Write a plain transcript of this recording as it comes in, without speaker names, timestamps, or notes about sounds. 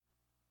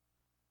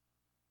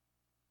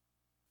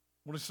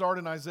I'm going to start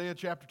in Isaiah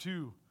chapter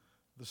 2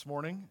 this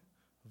morning,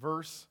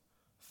 verse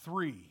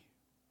 3.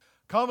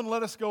 Come and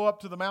let us go up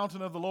to the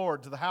mountain of the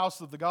Lord, to the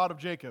house of the God of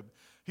Jacob.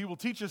 He will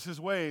teach us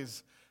his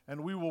ways,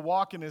 and we will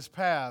walk in his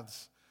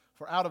paths.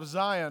 For out of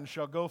Zion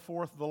shall go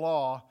forth the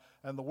law,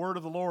 and the word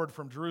of the Lord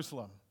from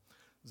Jerusalem.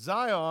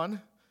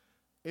 Zion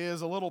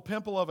is a little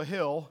pimple of a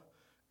hill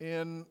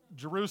in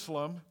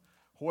Jerusalem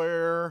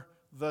where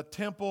the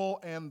temple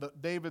and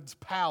David's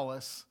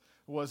palace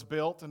was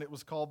built, and it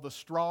was called the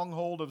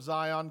Stronghold of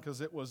Zion because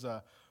it was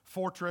a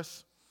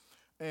fortress,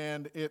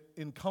 and it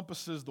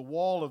encompasses the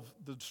wall of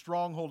the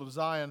Stronghold of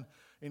Zion,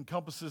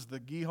 encompasses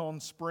the Gihon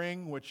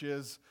Spring, which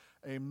is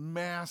a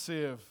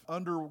massive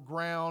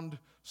underground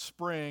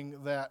spring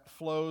that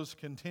flows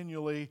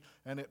continually,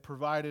 and it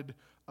provided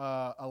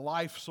a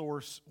life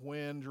source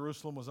when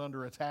Jerusalem was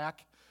under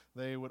attack.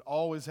 They would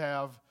always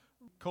have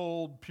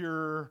cold,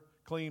 pure,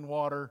 clean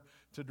water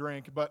to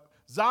drink. But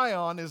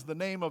Zion is the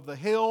name of the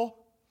hill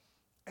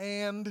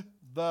and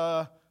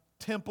the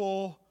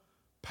temple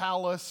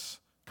palace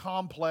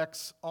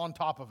complex on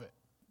top of it.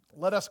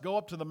 Let us go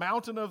up to the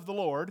mountain of the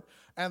Lord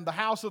and the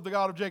house of the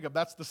God of Jacob.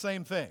 That's the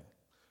same thing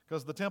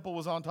because the temple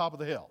was on top of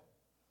the hill.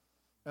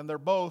 And they're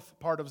both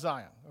part of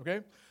Zion, okay?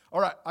 All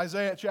right,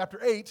 Isaiah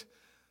chapter 8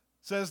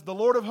 says, the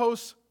Lord of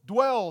hosts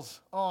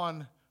dwells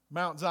on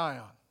Mount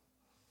Zion.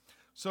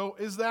 So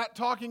is that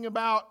talking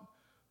about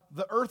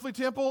the earthly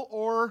temple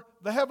or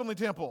the heavenly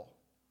temple?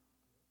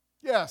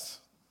 Yes.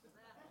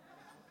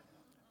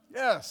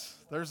 Yes,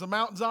 there's a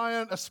Mount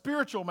Zion, a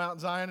spiritual Mount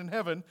Zion in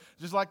heaven,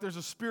 just like there's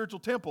a spiritual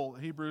temple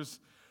that Hebrews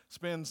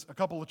spends a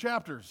couple of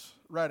chapters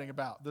writing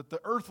about, that the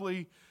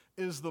earthly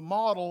is the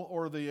model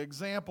or the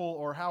example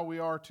or how we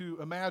are to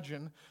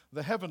imagine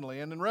the heavenly.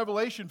 And in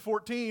Revelation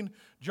 14,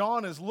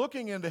 John is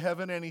looking into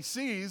heaven and he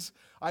sees,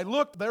 I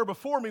looked, there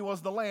before me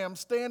was the Lamb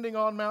standing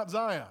on Mount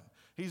Zion.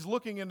 He's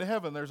looking into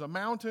heaven. There's a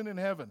mountain in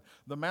heaven,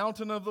 the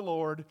mountain of the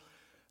Lord.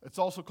 It's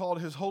also called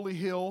his holy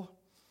hill,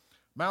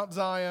 Mount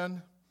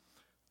Zion.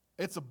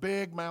 It's a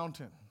big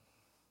mountain.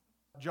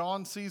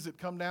 John sees it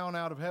come down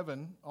out of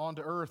heaven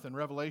onto earth in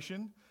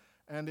Revelation,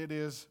 and it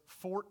is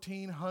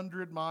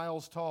 1,400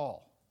 miles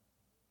tall.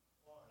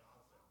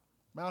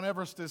 Mount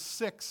Everest is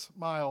 6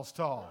 miles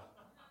tall.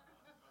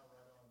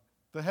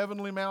 The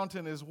heavenly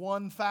mountain is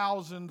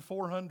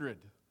 1,400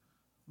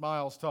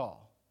 miles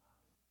tall.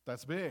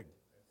 That's big.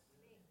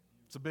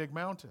 It's a big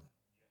mountain.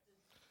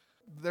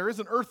 There is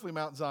an earthly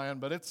Mount Zion,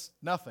 but it's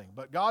nothing.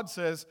 But God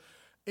says,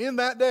 in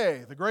that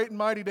day, the great and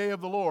mighty day of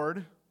the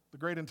Lord, the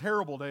great and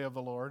terrible day of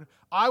the Lord,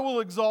 I will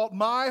exalt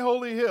my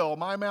holy hill,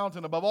 my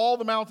mountain, above all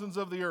the mountains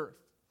of the earth.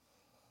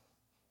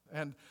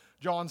 And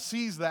John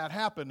sees that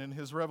happen in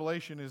his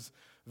revelation, his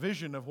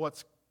vision of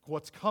what's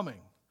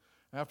coming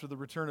after the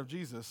return of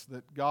Jesus,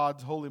 that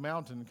God's holy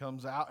mountain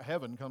comes out,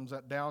 heaven comes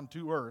down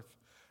to earth,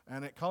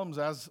 and it comes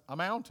as a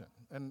mountain.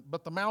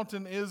 But the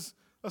mountain is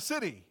a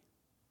city.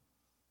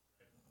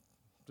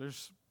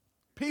 There's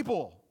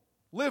people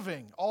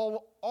living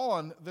all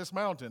on this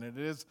mountain. It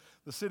is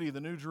the city,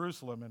 the New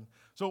Jerusalem. And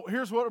so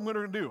here's what I'm going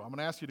to do. I'm going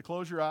to ask you to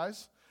close your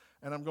eyes,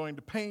 and I'm going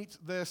to paint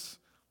this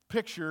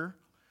picture.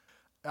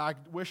 I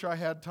wish I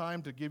had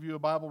time to give you a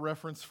Bible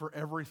reference for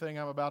everything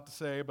I'm about to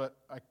say, but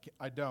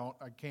I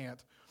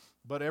can't.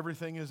 But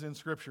everything is in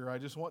Scripture. I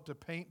just want to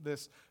paint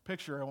this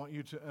picture. I want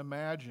you to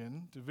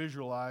imagine, to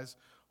visualize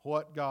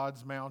what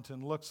God's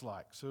mountain looks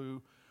like.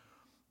 So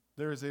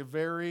there is a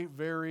very,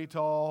 very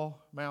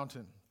tall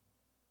mountain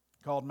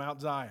called Mount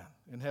Zion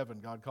in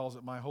heaven. God calls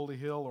it my holy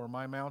hill or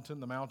my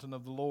mountain, the mountain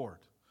of the Lord.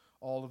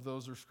 All of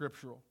those are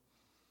scriptural.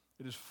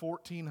 It is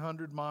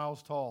 1,400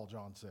 miles tall,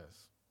 John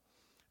says.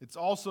 It's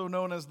also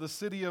known as the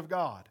city of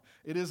God.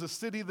 It is a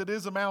city that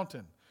is a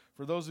mountain.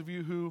 For those of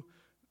you who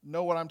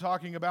know what I'm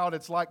talking about,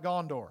 it's like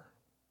Gondor.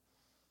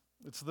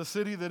 It's the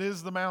city that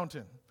is the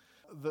mountain.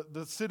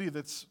 The city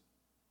that's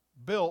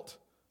built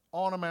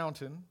on a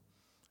mountain.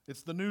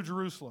 It's the New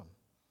Jerusalem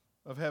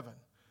of heaven.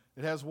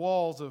 It has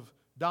walls of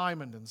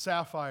diamond and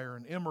sapphire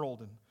and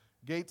emerald and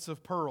gates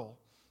of pearl.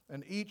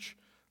 And each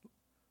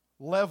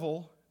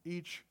level,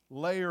 each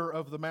layer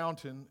of the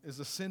mountain is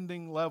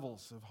ascending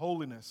levels of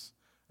holiness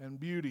and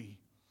beauty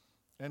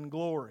and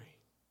glory.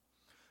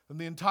 And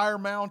the entire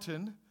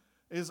mountain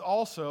is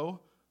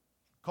also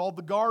called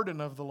the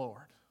garden of the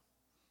Lord.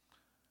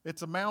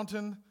 It's a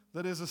mountain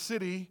that is a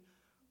city,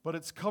 but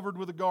it's covered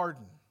with a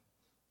garden.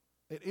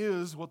 It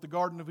is what the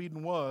Garden of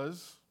Eden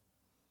was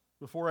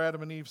before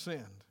Adam and Eve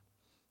sinned.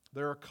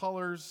 There are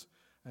colors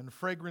and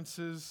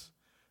fragrances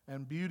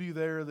and beauty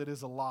there that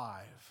is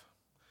alive.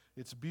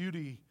 It's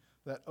beauty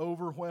that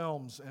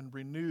overwhelms and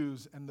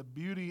renews, and the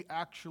beauty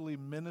actually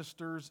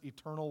ministers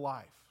eternal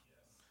life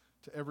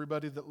to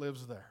everybody that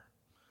lives there.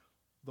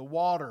 The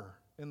water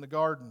in the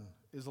garden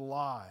is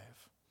alive.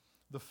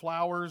 The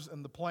flowers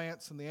and the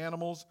plants and the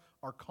animals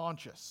are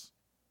conscious.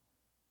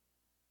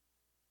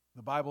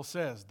 The Bible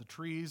says the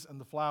trees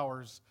and the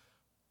flowers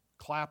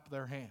clap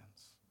their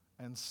hands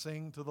and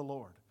sing to the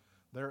Lord.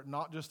 They're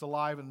not just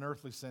alive in an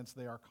earthly sense,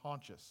 they are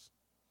conscious.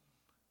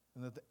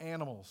 And that the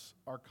animals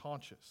are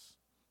conscious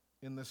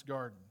in this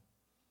garden.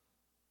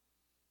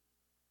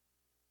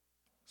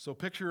 So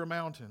picture a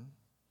mountain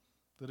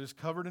that is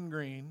covered in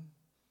green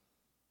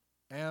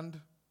and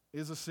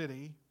is a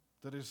city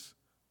that is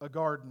a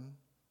garden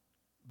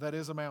that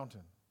is a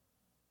mountain.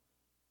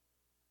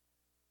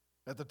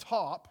 At the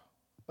top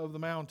of the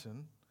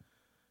mountain,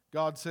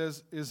 God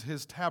says, is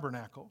his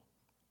tabernacle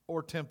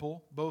or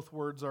temple. Both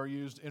words are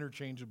used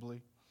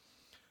interchangeably.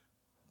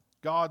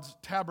 God's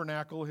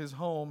tabernacle, his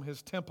home,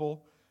 his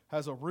temple,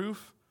 has a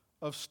roof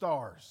of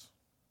stars.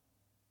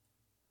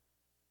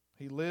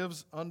 He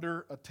lives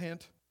under a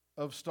tent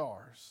of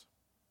stars.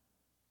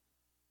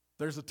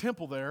 There's a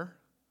temple there,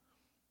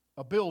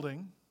 a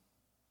building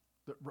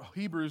that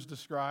Hebrews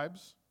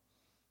describes,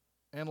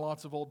 and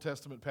lots of Old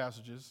Testament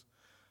passages.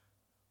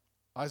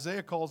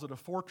 Isaiah calls it a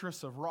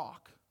fortress of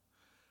rock.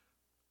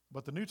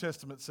 But the New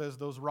Testament says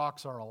those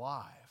rocks are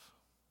alive,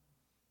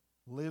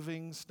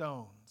 living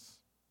stones.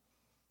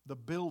 The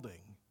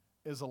building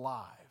is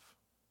alive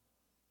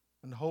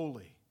and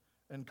holy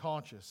and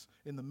conscious.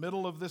 In the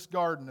middle of this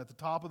garden at the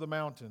top of the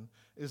mountain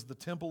is the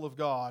temple of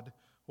God,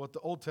 what the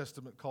Old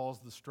Testament calls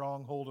the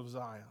stronghold of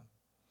Zion.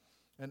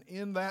 And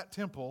in that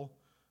temple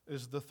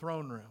is the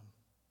throne room.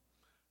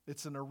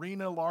 It's an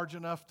arena large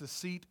enough to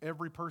seat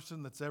every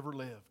person that's ever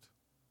lived.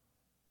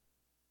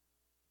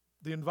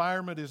 The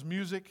environment is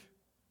music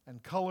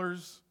and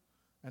colors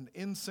and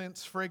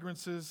incense,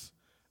 fragrances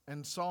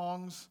and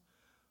songs,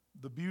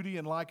 the beauty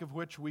and like of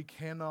which we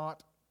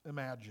cannot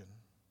imagine.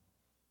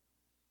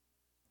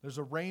 There's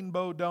a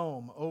rainbow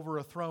dome over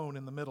a throne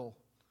in the middle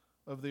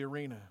of the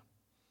arena,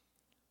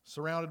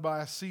 surrounded by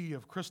a sea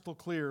of crystal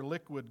clear,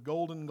 liquid,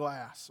 golden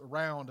glass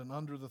around and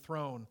under the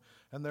throne.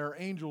 And there are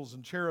angels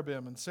and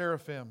cherubim and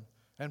seraphim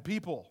and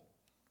people,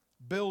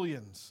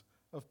 billions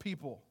of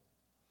people.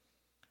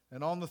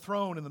 And on the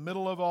throne, in the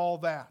middle of all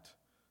that,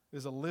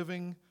 is a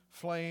living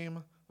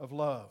flame of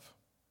love.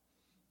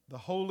 The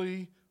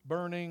holy,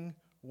 burning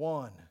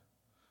one,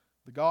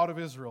 the God of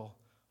Israel,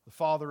 the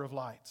Father of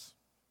lights.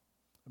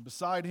 And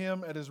beside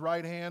him at his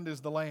right hand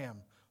is the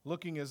Lamb,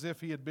 looking as if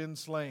he had been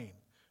slain.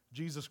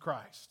 Jesus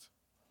Christ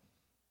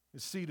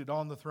is seated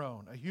on the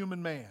throne. A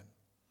human man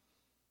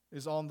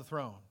is on the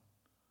throne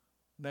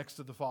next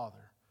to the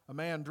Father. A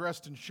man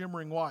dressed in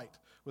shimmering white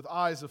with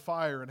eyes of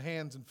fire and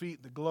hands and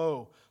feet that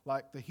glow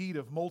like the heat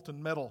of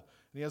molten metal.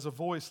 And he has a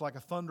voice like a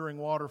thundering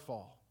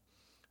waterfall.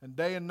 And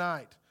day and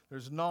night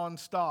there's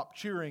non-stop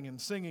cheering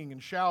and singing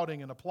and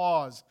shouting and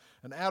applause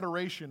and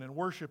adoration and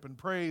worship and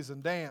praise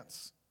and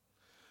dance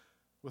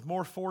with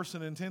more force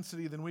and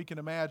intensity than we can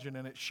imagine,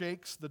 and it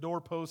shakes the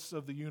doorposts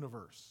of the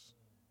universe.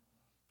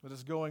 That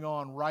is going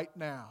on right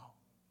now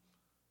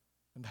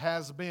and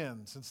has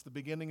been since the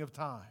beginning of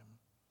time.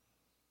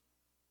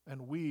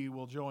 And we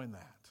will join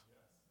that.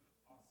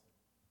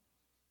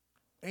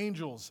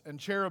 Angels and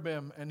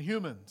cherubim and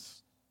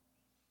humans,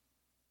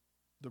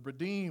 the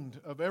redeemed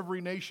of every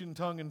nation,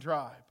 tongue, and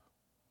tribe.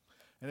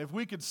 And if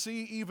we could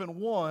see even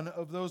one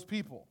of those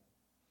people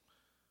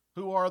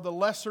who are the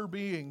lesser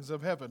beings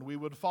of heaven, we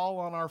would fall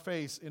on our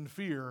face in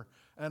fear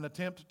and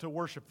attempt to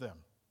worship them.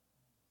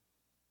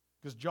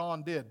 Because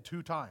John did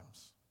 2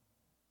 times.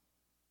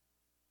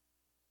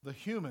 The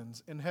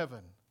humans in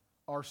heaven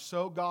are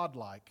so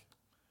godlike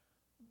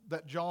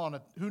that John,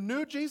 who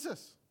knew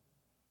Jesus,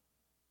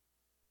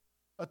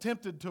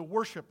 attempted to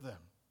worship them.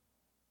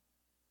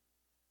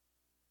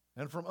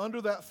 And from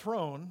under that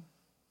throne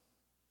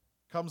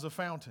comes a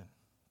fountain.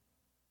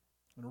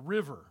 And a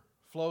river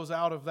flows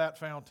out of that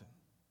fountain.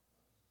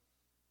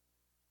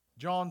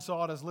 John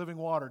saw it as living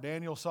water.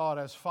 Daniel saw it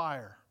as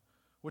fire.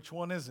 Which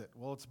one is it?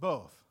 Well, it's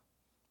both.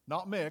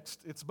 Not mixed,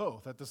 it's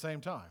both at the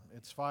same time.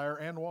 It's fire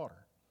and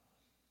water.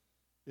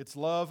 It's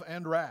love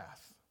and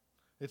wrath.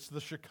 It's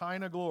the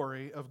Shekinah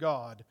glory of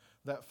God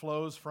that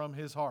flows from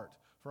his heart,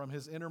 from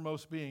his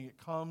innermost being. It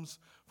comes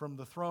from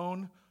the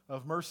throne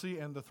of mercy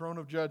and the throne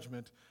of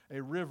judgment.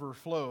 A river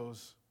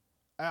flows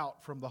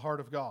out from the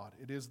heart of God.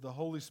 It is the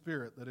Holy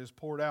Spirit that is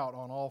poured out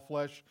on all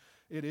flesh.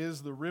 It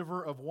is the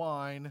river of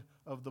wine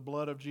of the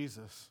blood of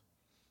Jesus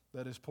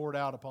that is poured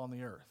out upon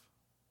the earth.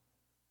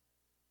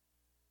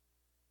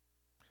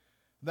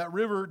 That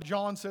river,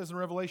 John says in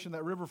Revelation,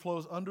 that river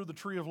flows under the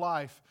tree of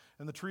life,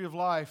 and the tree of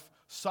life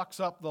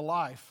sucks up the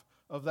life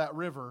of that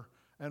river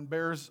and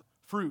bears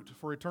fruit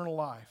for eternal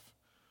life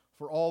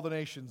for all the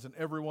nations and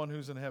everyone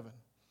who's in heaven.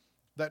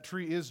 That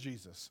tree is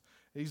Jesus.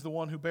 He's the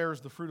one who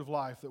bears the fruit of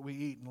life that we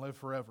eat and live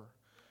forever.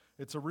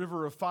 It's a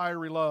river of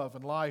fiery love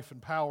and life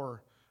and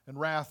power and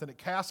wrath, and it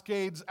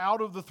cascades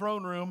out of the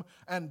throne room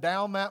and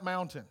down that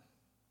mountain.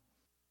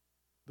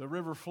 The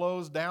river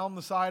flows down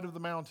the side of the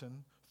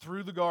mountain,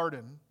 through the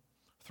garden,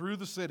 through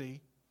the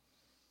city,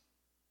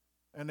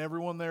 and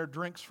everyone there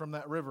drinks from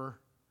that river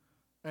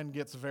and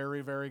gets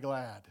very, very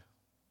glad.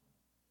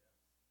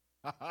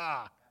 Ha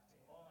ha!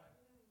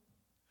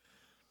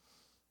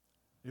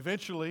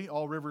 Eventually,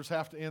 all rivers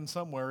have to end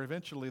somewhere.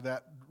 Eventually,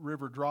 that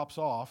river drops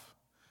off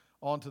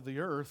onto the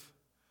earth,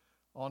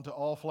 onto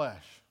all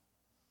flesh.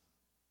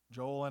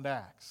 Joel and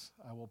Acts,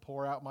 I will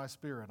pour out my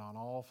spirit on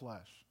all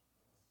flesh.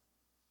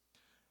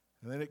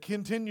 And then it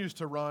continues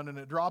to run, and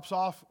it drops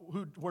off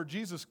where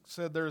Jesus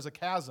said there is a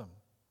chasm.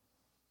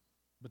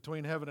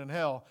 between heaven and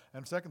hell.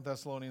 And 2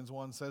 Thessalonians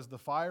 1 says the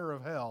fire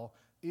of hell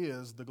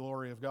is the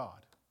glory of God.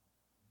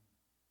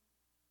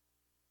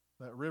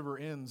 That river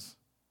ends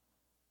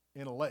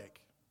in a lake.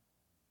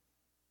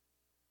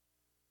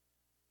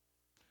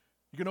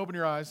 You can open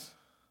your eyes.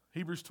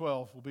 Hebrews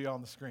 12 will be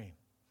on the screen.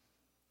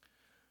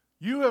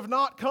 You have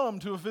not come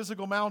to a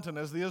physical mountain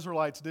as the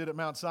Israelites did at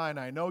Mount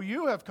Sinai. No,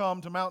 you have come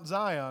to Mount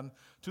Zion,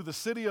 to the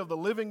city of the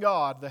living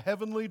God, the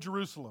heavenly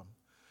Jerusalem,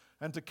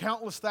 and to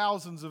countless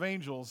thousands of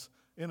angels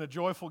in a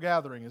joyful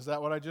gathering. Is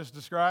that what I just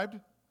described?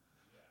 Yes.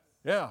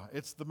 Yeah,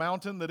 it's the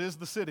mountain that is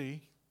the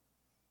city,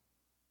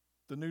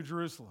 the New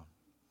Jerusalem.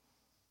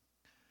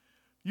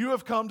 You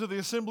have come to the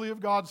assembly of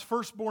God's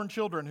firstborn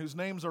children whose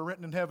names are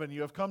written in heaven.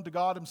 You have come to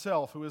God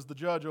himself, who is the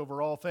judge over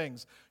all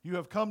things. You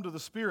have come to the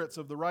spirits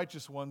of the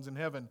righteous ones in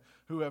heaven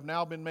who have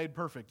now been made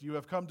perfect. You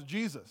have come to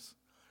Jesus,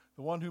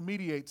 the one who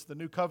mediates the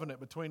new covenant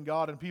between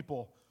God and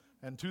people,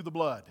 and to the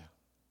blood.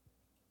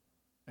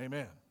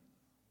 Amen.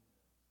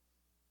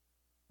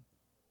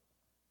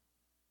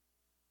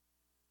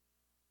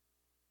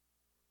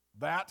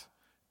 That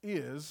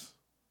is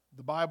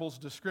the Bible's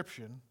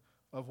description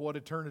of what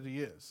eternity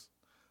is.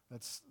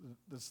 That's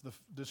the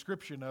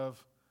description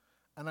of,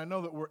 and I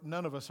know that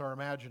none of us are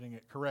imagining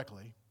it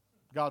correctly.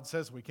 God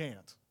says we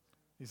can't.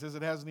 He says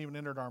it hasn't even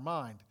entered our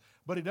mind.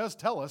 But he does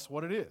tell us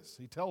what it is.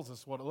 He tells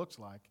us what it looks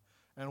like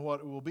and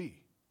what it will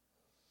be.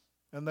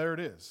 And there it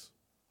is.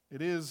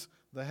 It is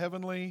the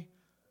heavenly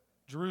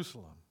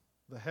Jerusalem,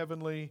 the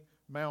heavenly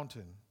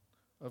mountain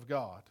of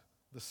God,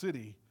 the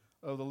city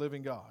of the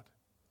living God.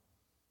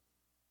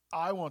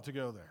 I want to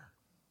go there.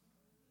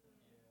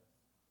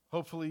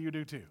 Hopefully you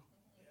do too.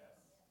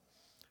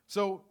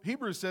 So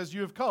Hebrews says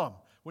you have come.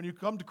 When you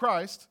come to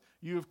Christ,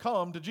 you have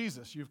come to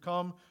Jesus. You've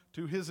come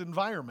to his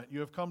environment. You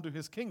have come to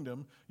his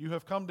kingdom. You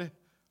have come to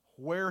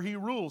where he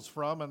rules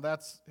from, and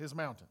that's his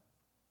mountain.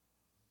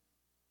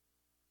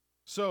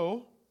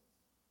 So,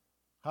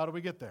 how do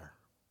we get there?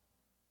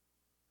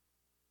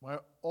 My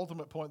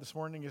ultimate point this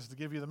morning is to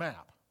give you the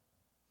map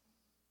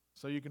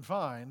so you can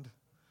find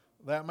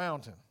that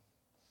mountain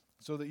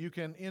so that you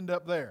can end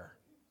up there.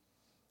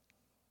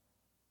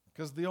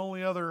 Because the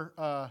only other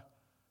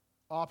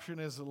option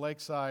is a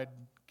lakeside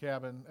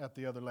cabin at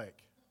the other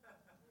lake.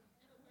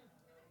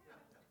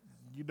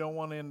 You don't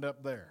want to end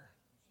up there.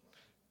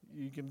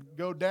 You can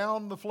go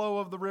down the flow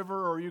of the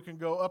river, or you can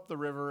go up the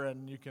river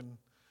and you can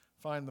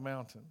find the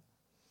mountain.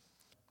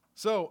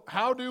 So,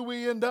 how do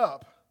we end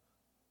up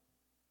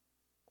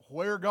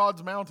where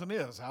God's mountain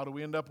is? How do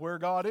we end up where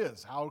God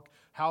is?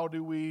 How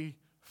do we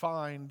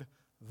find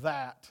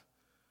that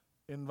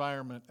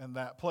environment and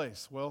that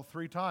place? Well,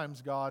 3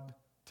 times God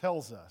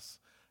tells us.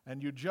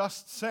 And you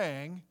just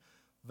sang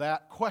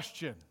that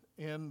question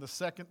in the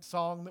second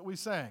song that we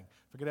sang.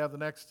 If we could have the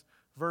next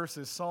verse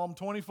is Psalm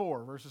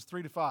 24, verses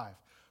 3 to 5.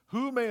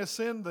 Who may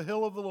ascend the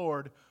hill of the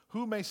Lord?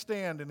 Who may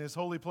stand in his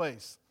holy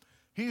place?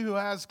 He who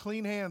has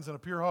clean hands and a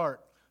pure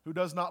heart, who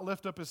does not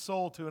lift up his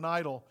soul to an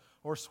idol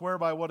or swear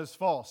by what is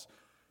false.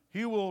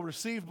 He will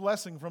receive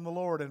blessing from the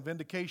Lord and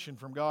vindication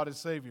from God his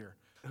Savior.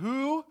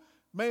 Who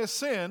may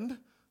ascend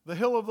the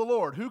hill of the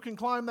Lord? Who can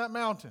climb that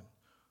mountain?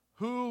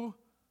 Who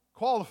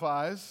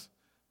qualifies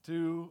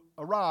to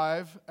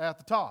arrive at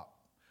the top?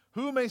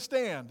 Who may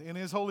stand in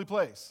his holy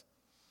place?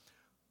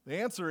 The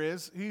answer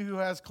is he who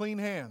has clean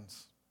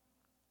hands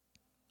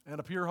and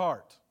a pure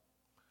heart,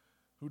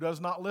 who does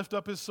not lift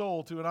up his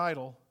soul to an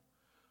idol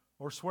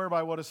or swear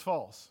by what is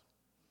false.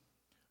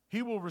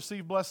 He will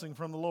receive blessing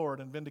from the Lord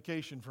and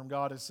vindication from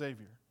God his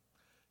Savior.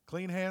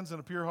 Clean hands and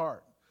a pure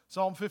heart.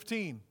 Psalm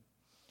 15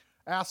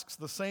 asks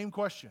the same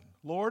question.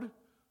 Lord,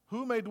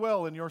 who may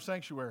dwell in your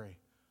sanctuary?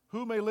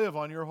 Who may live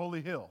on your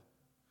holy hill?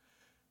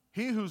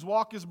 He whose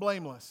walk is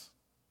blameless.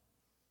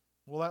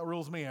 Well, that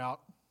rules me out.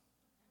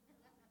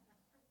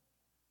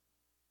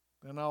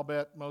 And I'll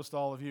bet most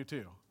all of you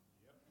too.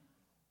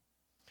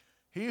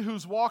 He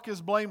whose walk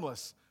is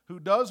blameless, who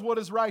does what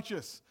is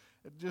righteous.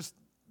 Just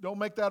don't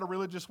make that a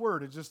religious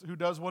word. It's just who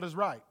does what is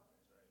right.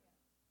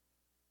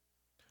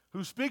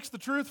 Who speaks the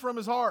truth from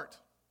his heart.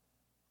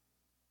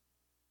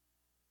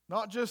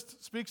 Not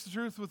just speaks the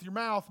truth with your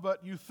mouth,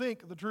 but you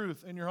think the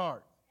truth in your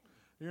heart.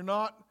 You're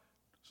not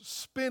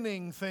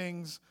spinning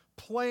things,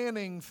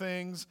 planning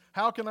things.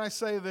 How can I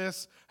say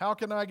this? How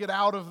can I get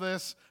out of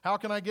this? How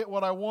can I get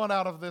what I want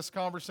out of this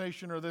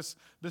conversation or this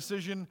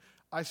decision?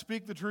 I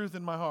speak the truth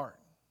in my heart.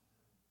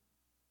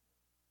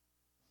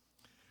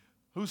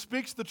 Who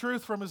speaks the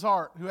truth from his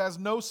heart, who has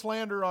no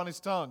slander on his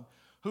tongue,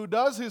 who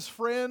does his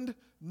friend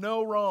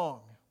no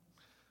wrong.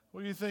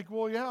 Well, you think,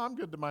 well, yeah, I'm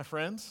good to my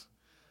friends.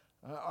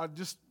 I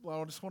just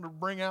want to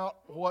bring out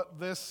what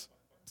this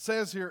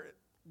says here,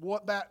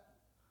 what that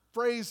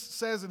phrase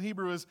says in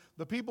Hebrew is,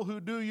 the people who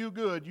do you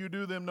good, you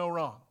do them no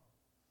wrong.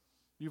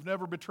 You've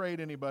never betrayed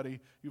anybody.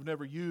 You've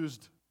never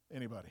used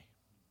anybody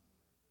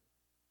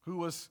who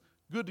was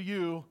good to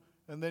you,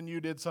 and then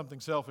you did something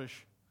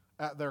selfish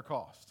at their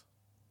cost.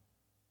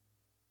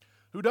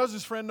 Who does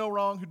his friend no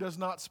wrong, who does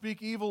not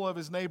speak evil of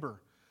his neighbor.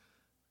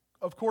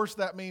 Of course,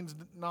 that means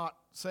not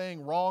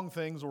saying wrong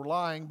things or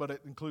lying, but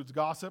it includes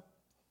gossip,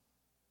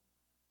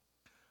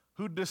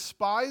 who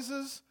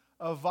despises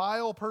a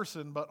vile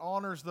person but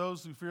honors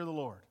those who fear the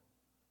Lord.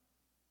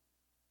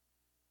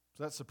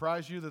 Does that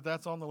surprise you that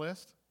that's on the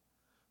list?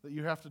 That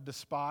you have to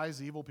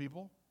despise evil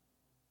people?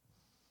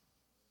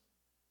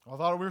 I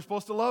thought we were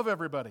supposed to love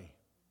everybody.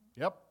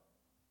 Yep.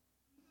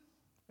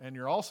 And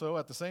you're also,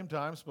 at the same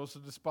time, supposed to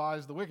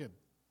despise the wicked.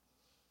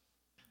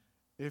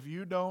 If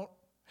you don't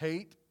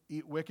hate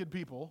wicked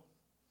people,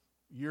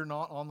 you're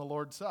not on the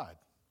Lord's side.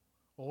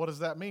 Well, what does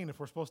that mean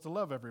if we're supposed to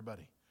love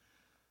everybody?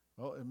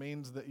 Well, it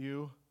means that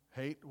you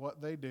hate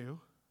what they do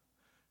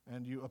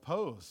and you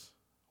oppose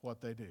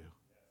what they do.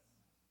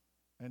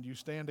 And you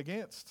stand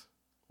against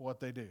what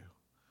they do.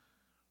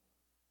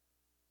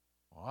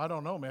 Well, I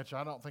don't know, Mitch.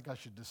 I don't think I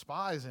should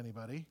despise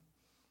anybody.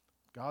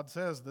 God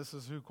says this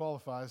is who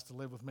qualifies to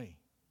live with me.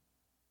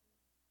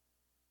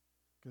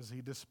 Because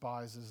he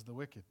despises the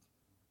wicked.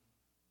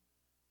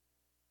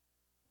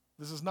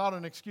 This is not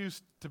an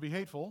excuse to be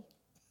hateful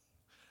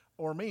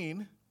or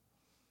mean,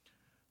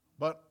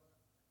 but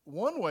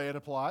one way it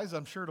applies,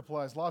 I'm sure it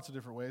applies lots of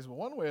different ways, but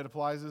one way it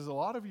applies is a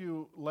lot of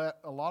you let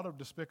a lot of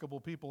despicable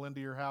people into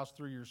your house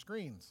through your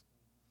screens.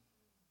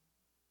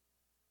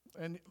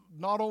 And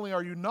not only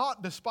are you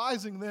not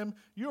despising them,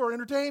 you are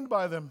entertained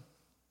by them.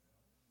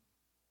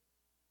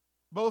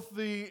 Both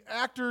the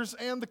actors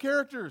and the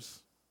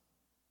characters.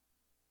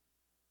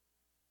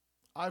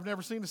 I've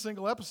never seen a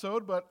single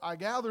episode, but I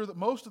gather that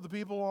most of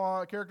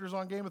the characters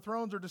on Game of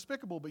Thrones are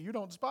despicable, but you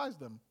don't despise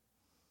them.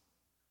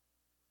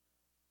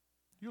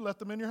 You let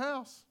them in your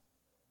house.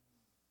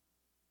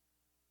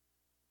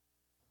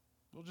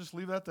 We'll just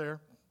leave that there.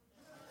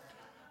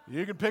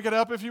 You can pick it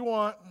up if you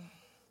want.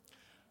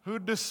 Who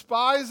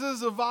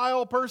despises a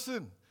vile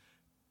person.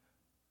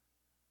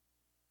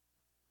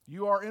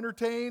 You are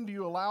entertained,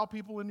 you allow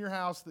people in your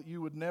house that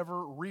you would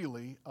never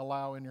really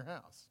allow in your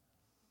house.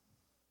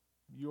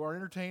 You are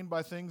entertained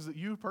by things that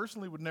you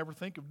personally would never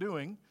think of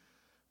doing,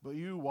 but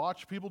you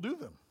watch people do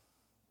them.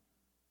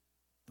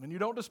 And you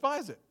don't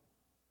despise it.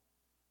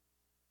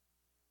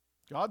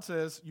 God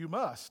says you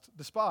must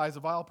despise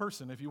a vile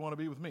person if you want to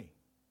be with me.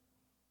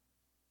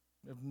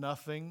 You have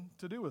nothing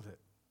to do with it.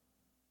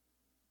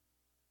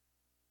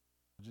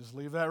 Just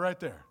leave that right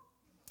there.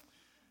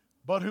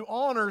 But who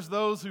honors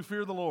those who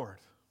fear the Lord.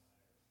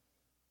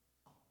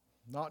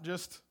 Not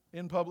just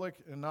in public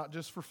and not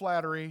just for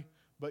flattery,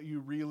 but you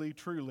really,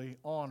 truly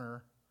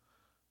honor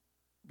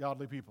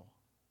godly people,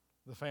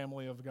 the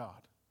family of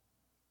God.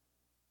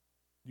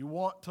 You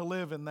want to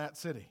live in that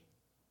city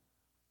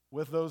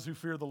with those who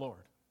fear the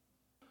Lord.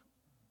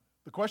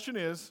 The question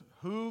is,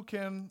 who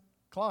can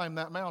climb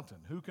that mountain?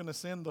 Who can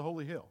ascend the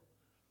holy hill?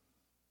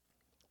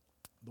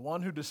 The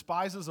one who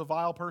despises a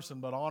vile person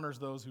but honors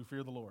those who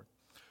fear the Lord.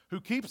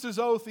 Who keeps his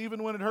oath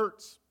even when it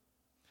hurts.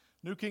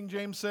 New King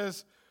James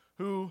says,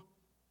 who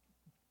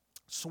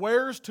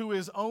swears to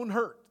his own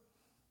hurt.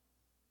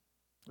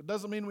 It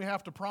doesn't mean we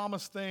have to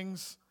promise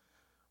things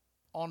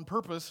on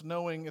purpose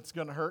knowing it's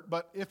going to hurt,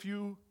 but if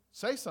you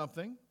say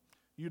something,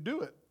 you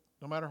do it,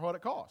 no matter what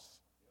it costs.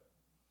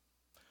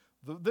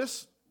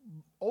 This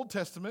Old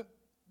Testament,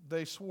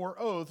 they swore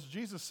oaths.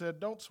 Jesus said,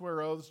 don't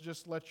swear oaths,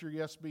 just let your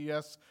yes be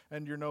yes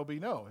and your no be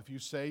no. If you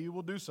say you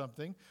will do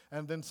something,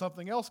 and then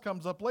something else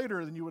comes up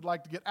later than you would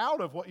like to get out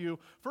of what you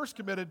first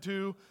committed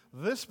to,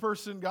 this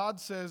person, God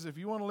says, if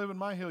you want to live in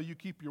my hill, you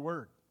keep your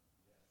word.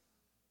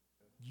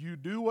 You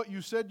do what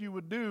you said you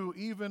would do,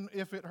 even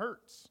if it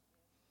hurts.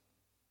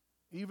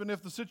 Even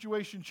if the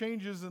situation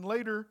changes and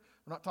later,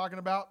 we're not talking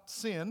about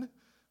sin,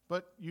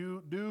 but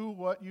you do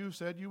what you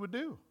said you would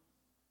do.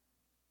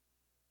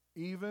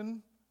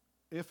 Even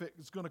if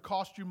it's going to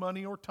cost you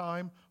money or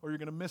time, or you're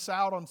going to miss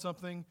out on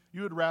something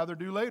you would rather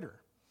do later.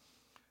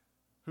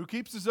 Who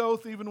keeps his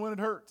oath even when it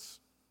hurts.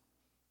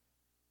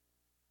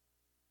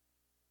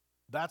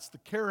 That's the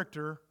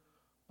character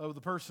of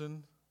the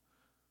person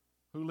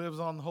who lives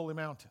on the holy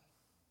mountain.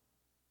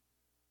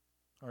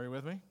 Are you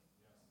with me? Yes.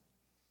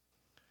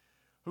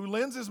 Who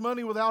lends his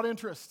money without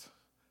interest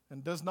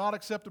and does not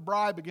accept a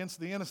bribe against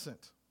the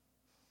innocent.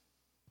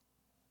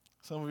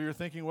 Some of you are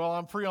thinking, well,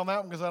 I'm free on that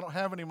one because I don't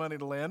have any money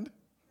to lend.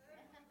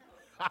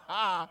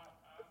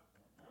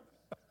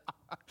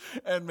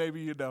 And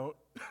maybe you don't.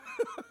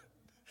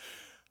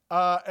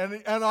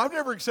 And I've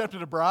never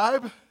accepted a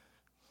bribe.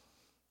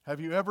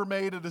 Have you ever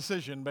made a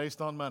decision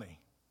based on money?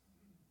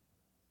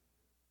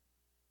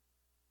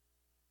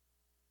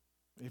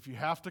 If you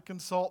have to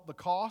consult the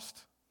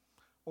cost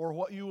or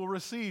what you will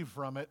receive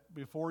from it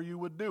before you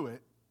would do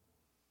it,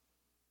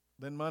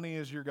 then money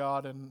is your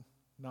God and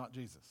not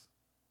Jesus.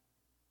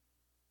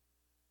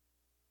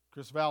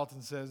 Chris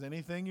Valentin says,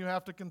 anything you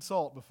have to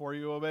consult before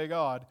you obey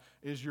God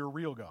is your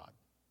real God.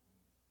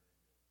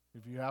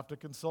 If you have to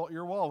consult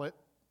your wallet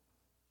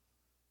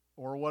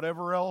or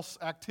whatever else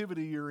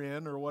activity you're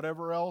in or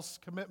whatever else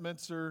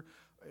commitments, or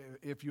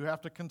if you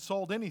have to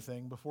consult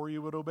anything before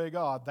you would obey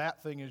God,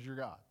 that thing is your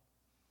God.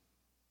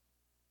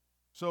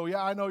 So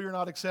yeah, I know you're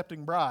not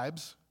accepting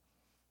bribes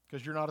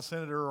because you're not a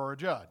senator or a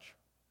judge.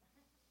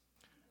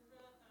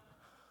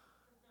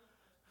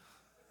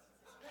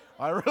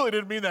 I really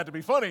didn't mean that to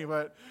be funny,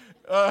 but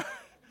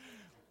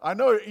I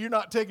know you're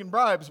not taking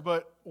bribes,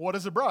 but what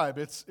is a bribe?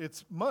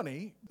 It's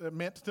money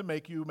meant to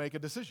make you make a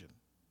decision.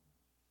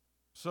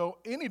 So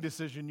any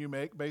decision you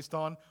make based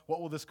on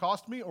what will this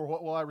cost me or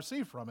what will I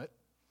receive from it,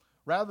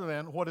 rather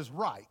than what is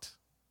right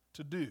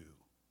to do.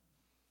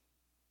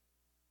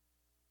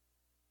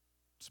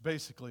 It's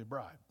basically a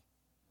bribe.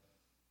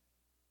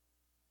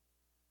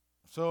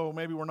 So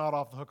maybe we're not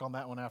off the hook on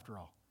that one after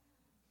all.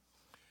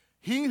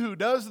 He who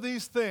does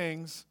these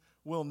things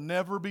will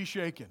never be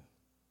shaken.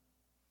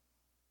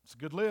 It's a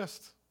good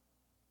list.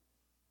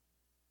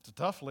 It's a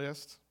tough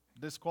list.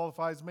 It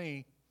disqualifies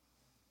me,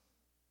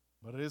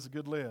 but it is a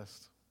good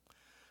list.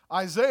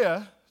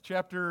 Isaiah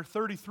chapter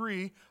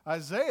 33,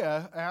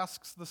 Isaiah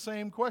asks the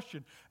same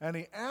question, and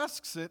he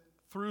asks it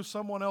through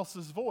someone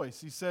else's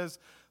voice. He says,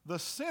 "The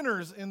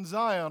sinners in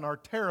Zion are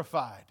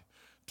terrified.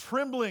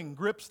 Trembling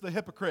grips the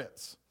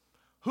hypocrites.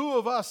 Who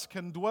of us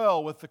can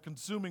dwell with the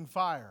consuming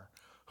fire?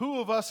 Who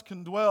of us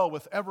can dwell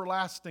with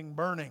everlasting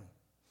burning?"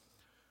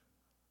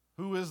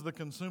 Who is the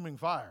consuming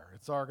fire?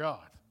 It's our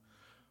God.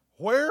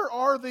 Where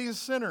are these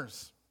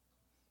sinners?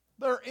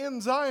 They're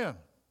in Zion.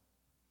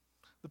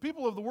 The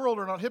people of the world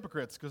are not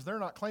hypocrites because they're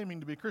not claiming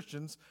to be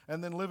Christians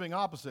and then living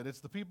opposite. It's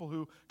the people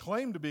who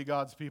claim to be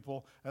God's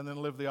people and then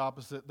live the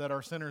opposite that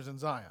are sinners in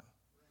Zion,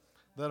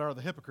 that are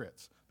the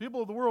hypocrites.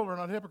 People of the world are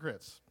not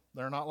hypocrites.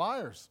 They're not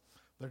liars.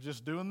 They're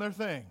just doing their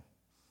thing,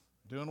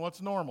 doing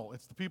what's normal.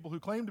 It's the people who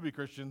claim to be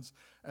Christians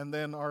and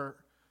then are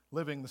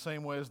living the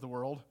same way as the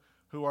world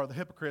who are the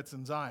hypocrites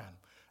in Zion.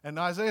 And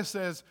Isaiah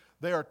says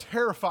they are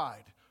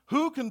terrified.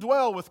 Who can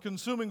dwell with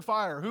consuming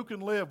fire? Who can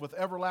live with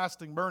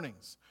everlasting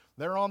burnings?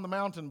 They're on the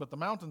mountain, but the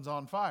mountain's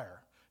on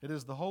fire. It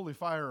is the holy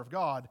fire of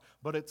God,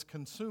 but it's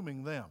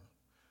consuming them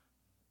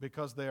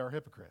because they are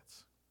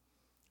hypocrites.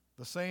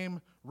 The same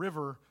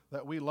river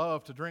that we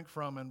love to drink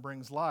from and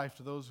brings life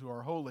to those who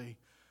are holy,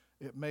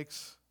 it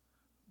makes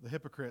the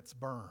hypocrites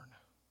burn.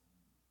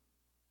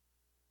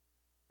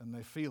 And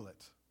they feel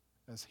it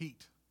as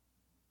heat.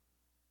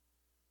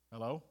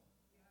 Hello?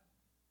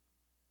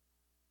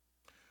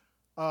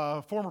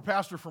 Former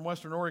pastor from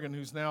Western Oregon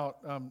who's now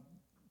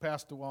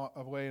passed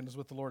away and is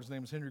with the Lord. His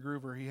name is Henry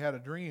Gruver. He had a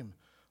dream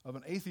of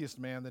an atheist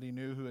man that he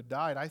knew who had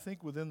died, I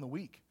think, within the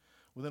week.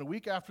 Within a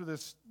week after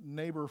this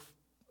neighbor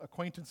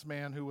acquaintance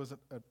man who was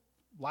a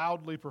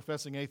loudly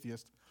professing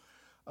atheist,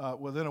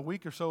 within a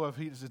week or so of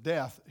his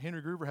death,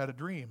 Henry Gruver had a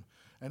dream.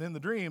 And in the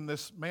dream,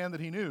 this man that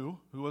he knew,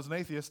 who was an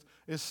atheist,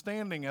 is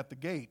standing at the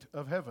gate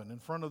of heaven in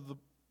front of the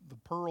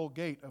pearl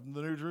gate of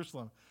the New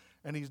Jerusalem.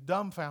 And he's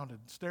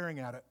dumbfounded, staring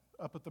at it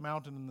up at the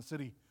mountain in the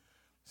city.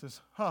 He says,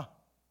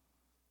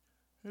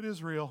 it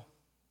is real.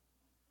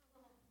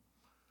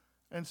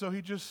 And so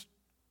he just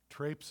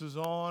traipses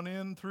on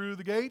in through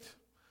the gate,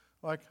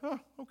 like,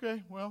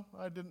 okay, well,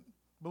 I didn't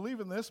believe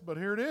in this, but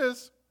here it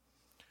is.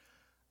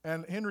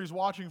 And Henry's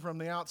watching from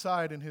the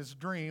outside in his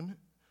dream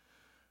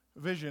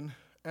vision,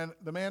 and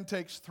the man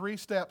takes 3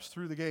 steps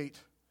through the gate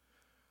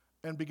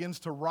and begins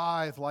to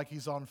writhe like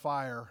he's on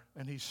fire,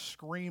 and he's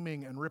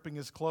screaming and ripping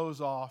his clothes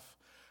off,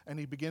 and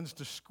he begins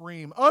to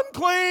scream,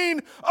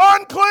 "Unclean!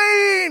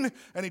 Unclean!"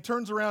 And he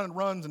turns around and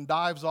runs and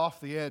dives off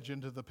the edge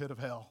into the pit of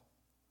hell,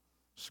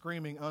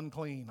 screaming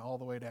unclean all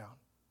the way down.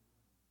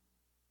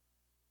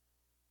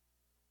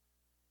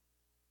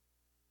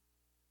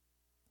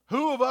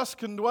 Who of us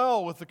can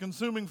dwell with the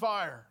consuming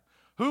fire?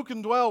 Who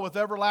can dwell with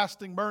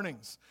everlasting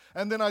burnings?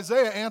 And then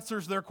Isaiah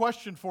answers their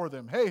question for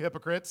them. Hey,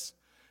 hypocrites,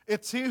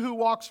 it's he who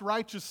walks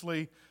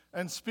righteously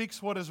and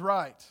speaks what is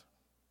right,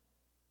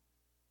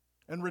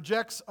 and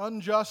rejects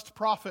unjust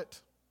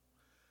profit,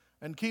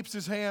 and keeps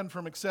his hand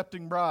from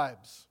accepting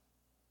bribes,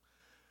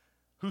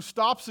 who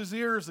stops his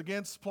ears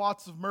against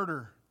plots of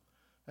murder,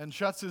 and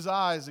shuts his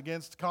eyes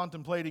against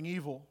contemplating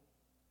evil.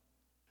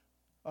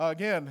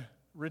 Again,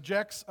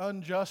 rejects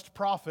unjust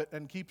profit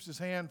and keeps his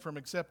hand from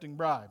accepting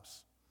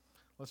bribes.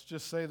 Let's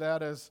just say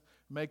that as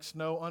makes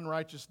no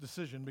unrighteous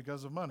decision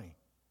because of money.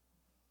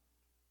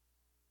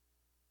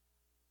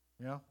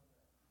 Yeah?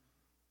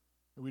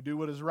 We do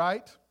what is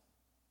right,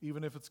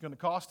 even if it's going to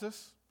cost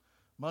us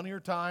money or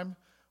time,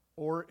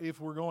 or if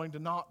we're going to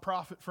not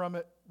profit from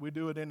it, we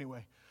do it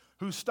anyway.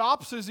 Who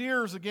stops his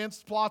ears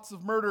against plots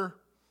of murder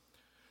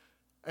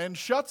and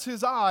shuts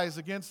his eyes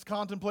against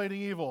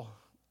contemplating evil.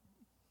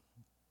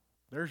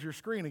 There's your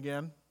screen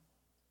again.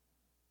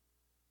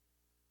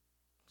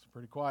 It's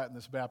pretty quiet in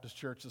this Baptist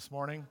church this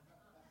morning.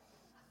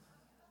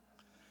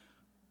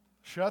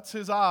 Shuts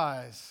his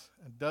eyes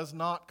and does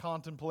not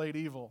contemplate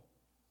evil.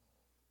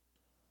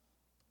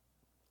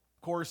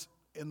 Of course,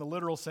 in the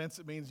literal sense,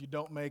 it means you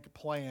don't make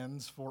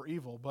plans for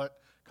evil,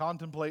 but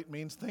contemplate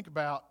means think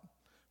about,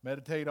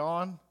 meditate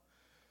on,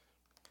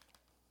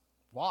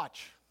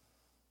 watch.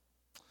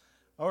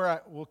 All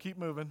right, we'll keep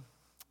moving.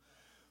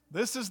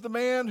 This is the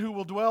man who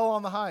will dwell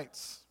on the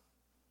heights.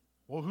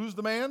 Well, who's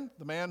the man?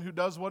 The man who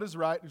does what is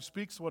right, who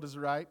speaks what is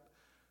right,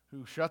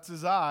 who shuts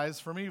his eyes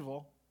from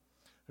evil,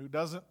 who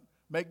doesn't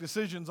make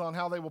decisions on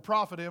how they will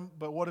profit him,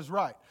 but what is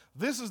right.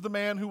 This is the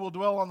man who will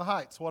dwell on the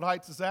heights. What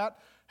heights is that?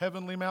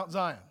 Heavenly Mount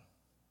Zion,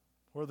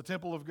 where the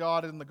temple of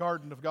God and the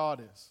garden of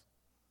God is.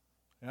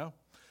 Yeah?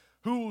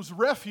 Whose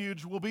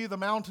refuge will be the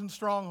mountain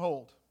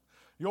stronghold.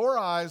 Your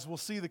eyes will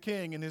see the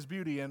King in his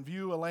beauty and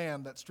view a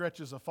land that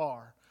stretches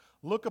afar.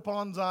 Look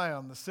upon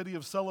Zion, the city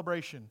of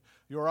celebration.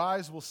 Your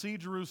eyes will see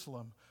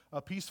Jerusalem,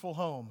 a peaceful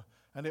home,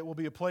 and it will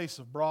be a place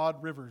of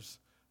broad rivers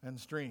and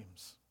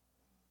streams.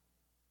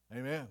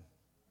 Amen.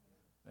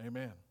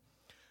 Amen.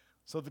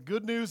 So the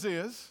good news,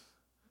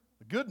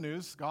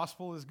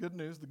 gospel is good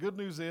news. The good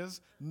news is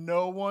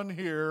no one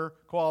here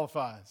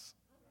qualifies.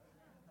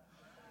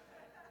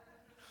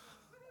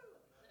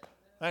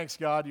 Thanks,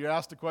 God. You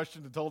asked a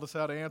question and told us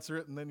how to answer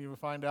it, and then you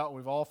find out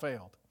we've all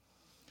failed.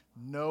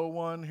 No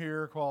one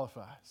here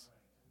qualifies.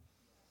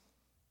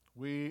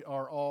 We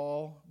are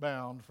all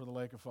bound for the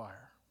lake of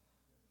fire.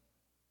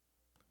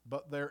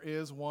 But there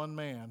is one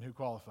man who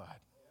qualified.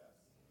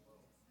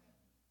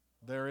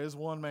 There is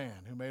one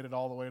man who made it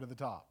all the way to the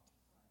top.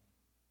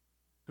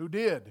 Who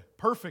did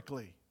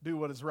perfectly do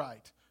what is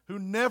right. Who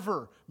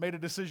never made a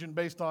decision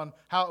based on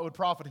how it would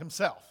profit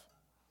himself.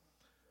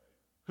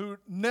 Who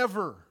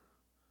never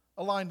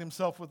aligned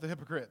himself with the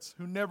hypocrites,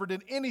 who never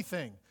did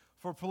anything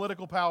for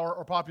political power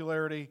or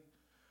popularity,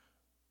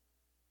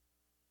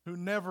 who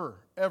never,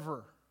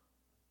 ever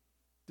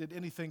did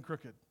anything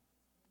crooked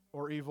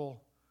or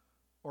evil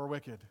or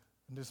wicked.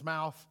 And his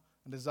mouth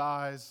and his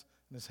eyes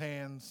and his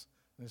hands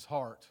and his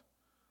heart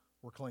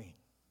were clean.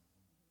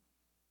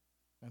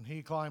 And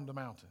he climbed a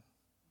mountain,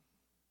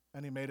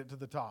 and he made it to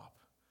the top,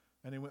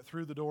 and he went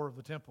through the door of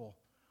the temple,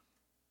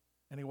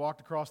 and he walked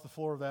across the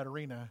floor of that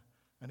arena,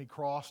 and he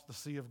crossed the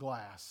sea of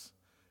glass,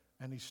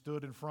 and he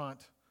stood in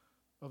front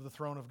of the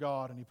throne of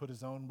God, and he put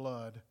his own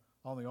blood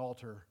on the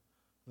altar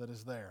that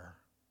is there.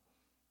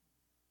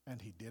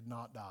 And he did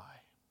not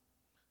die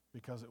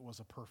because it was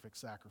a perfect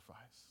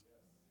sacrifice.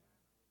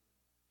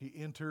 He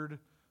entered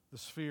the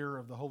sphere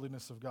of the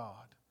holiness of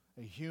God.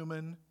 A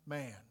human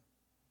man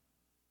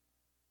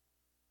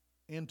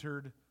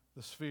entered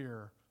the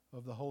sphere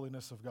of the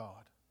holiness of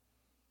God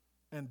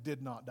and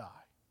did not die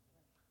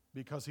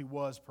because he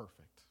was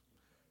perfect.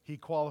 He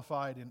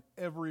qualified in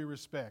every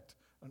respect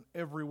and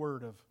every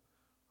word of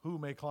who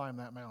may climb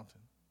that mountain.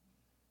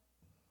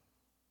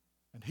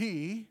 And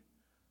he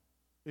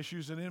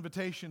issues an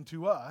invitation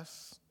to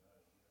us,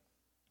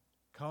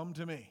 come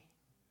to me,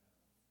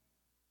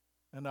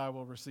 and I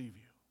will receive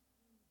you.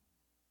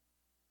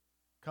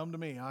 Come to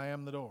me, I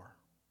am the door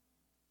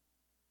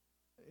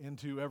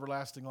into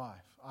everlasting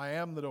life. I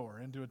am the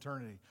door into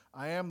eternity.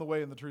 I am the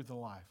way and the truth and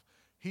the life.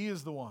 He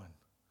is the one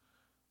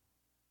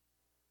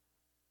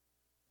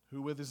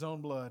who with his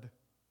own blood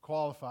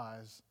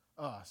qualifies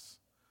us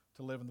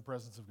to live in the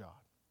presence of God.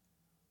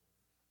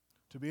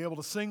 To be able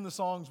to sing the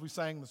songs we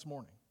sang this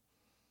morning.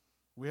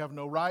 We have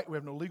no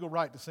legal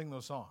right to sing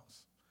those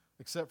songs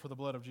except for the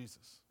blood of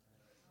Jesus.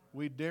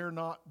 We dare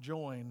not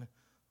join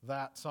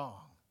that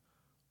song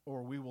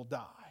or we will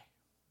die.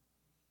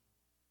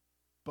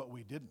 But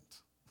we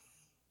didn't.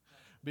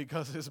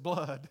 Because his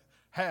blood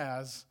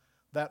has,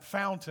 that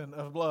fountain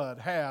of blood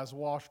has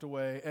washed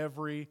away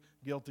every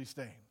guilty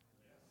stain.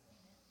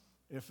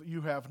 If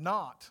you have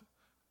not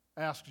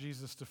asked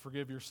Jesus to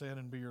forgive your sin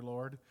and be your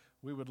Lord,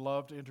 we would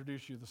love to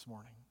introduce you this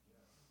morning.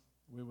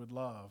 We would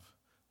love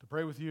to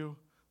pray with you,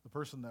 the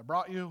person that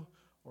brought you,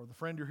 or the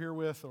friend you're here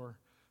with, or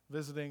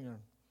visiting, or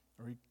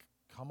you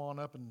come on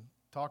up and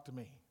talk to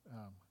me.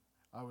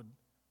 I would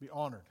be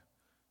honored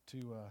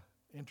to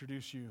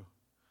introduce you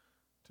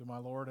to my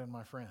Lord and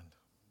my friend.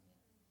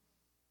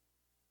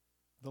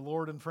 The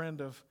Lord and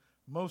friend of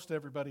most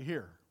everybody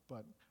here,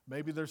 but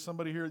maybe there's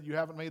somebody here that you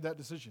haven't made that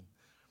decision.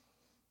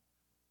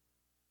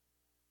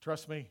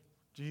 Trust me,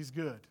 He's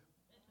good.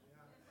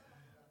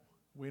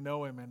 We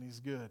know Him and He's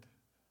good.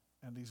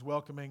 And He's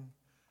welcoming.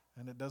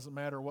 And it doesn't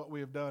matter what we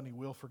have done, He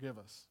will forgive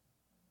us.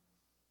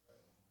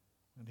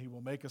 And He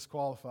will make us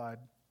qualified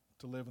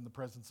to live in the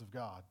presence of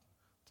God.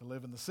 To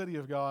live in the city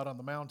of God, on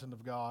the mountain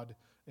of God,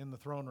 in the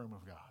throne room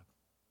of God.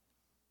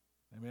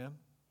 Amen?